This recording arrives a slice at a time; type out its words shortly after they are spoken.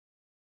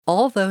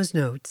All Those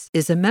Notes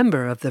is a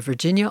member of the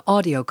Virginia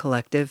Audio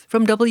Collective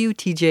from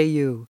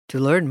WTJU. To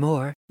learn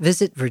more,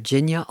 visit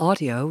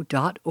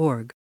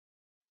virginiaaudio.org.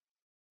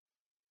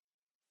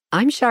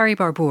 I'm Shari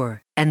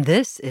Barbour, and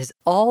this is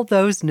All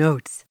Those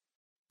Notes.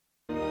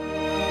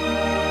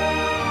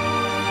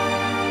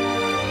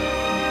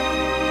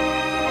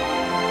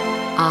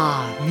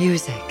 Ah,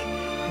 music.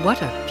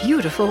 What a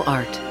beautiful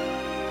art.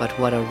 But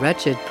what a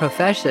wretched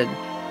profession.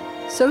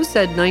 So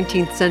said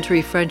 19th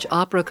century French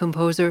opera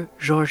composer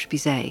Georges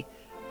Bizet,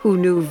 who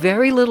knew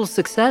very little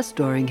success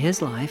during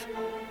his life.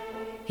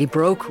 He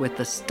broke with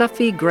the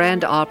stuffy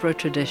grand opera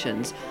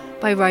traditions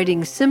by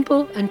writing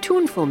simple and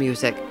tuneful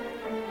music.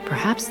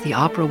 Perhaps the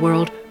opera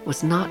world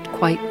was not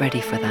quite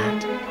ready for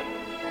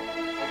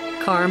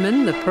that.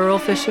 Carmen, the Pearl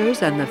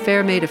Fishers, and the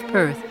Fair Maid of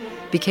Perth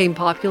became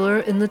popular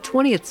in the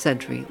 20th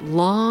century,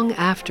 long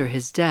after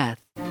his death.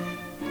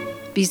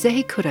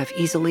 Bizet could have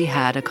easily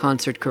had a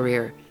concert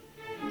career.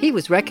 He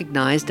was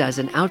recognized as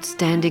an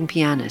outstanding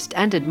pianist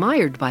and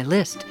admired by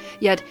Liszt,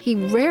 yet he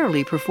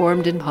rarely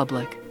performed in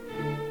public.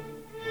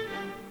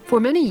 For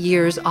many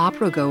years,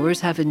 opera-goers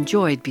have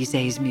enjoyed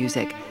Bizet's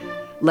music.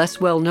 Less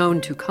well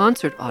known to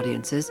concert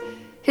audiences,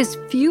 his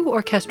few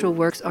orchestral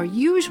works are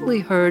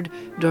usually heard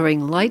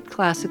during light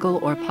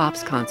classical or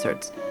pops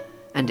concerts,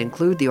 and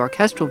include the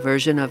orchestral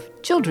version of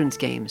Children's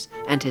Games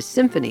and his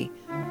symphony,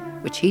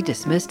 which he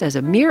dismissed as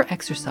a mere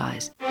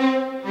exercise.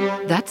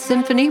 That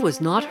symphony was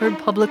not heard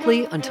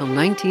publicly until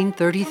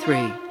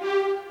 1933.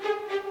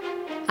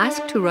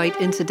 Asked to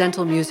write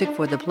incidental music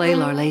for the play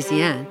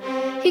L'Arlésienne,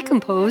 he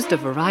composed a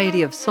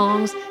variety of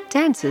songs,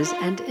 dances,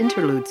 and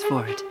interludes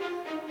for it.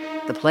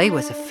 The play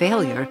was a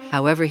failure.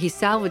 However, he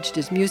salvaged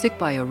his music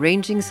by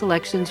arranging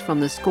selections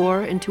from the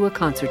score into a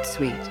concert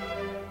suite.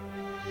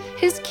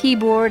 His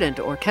keyboard and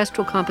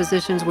orchestral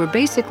compositions were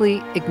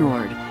basically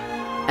ignored.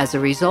 As a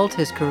result,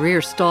 his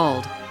career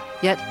stalled.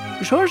 Yet,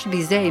 Georges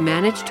Bizet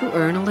managed to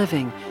earn a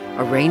living,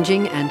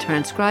 arranging and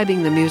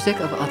transcribing the music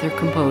of other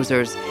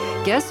composers.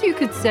 Guess you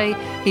could say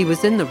he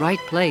was in the right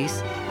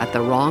place at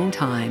the wrong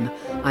time.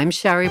 I'm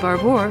Shari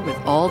Barbour with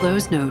All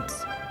Those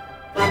Notes.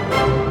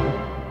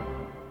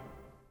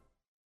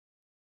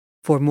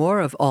 For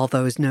more of All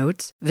Those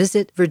Notes,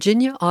 visit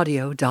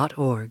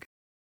virginiaaudio.org.